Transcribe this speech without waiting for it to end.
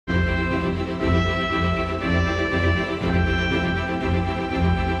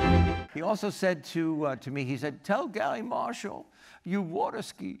also said to me, he said, tell Gary Marshall you water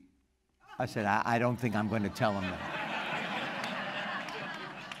ski. I said, I don't think I'm going to tell him that.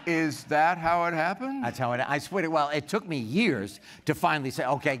 Is that how it happened? That's how I swear to, well, it took me years to finally say,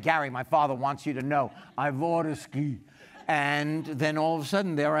 okay, Gary, my father wants you to know I water ski. And then all of a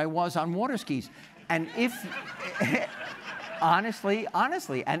sudden, there I was on water skis. And if, honestly,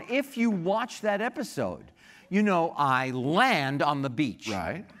 and if you watch that episode, you know, I land on the beach.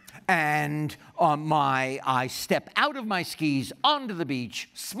 Right. And I step out of my skis onto the beach,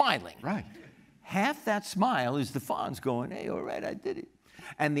 smiling. Right. Half that smile is the Fonz going, hey, all right, I did it.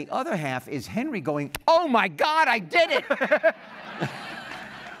 And the other half is Henry going, oh my God, I did it!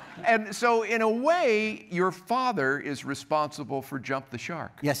 And so, in a way, your father is responsible for Jump the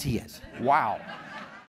Shark. Yes, he is. Wow.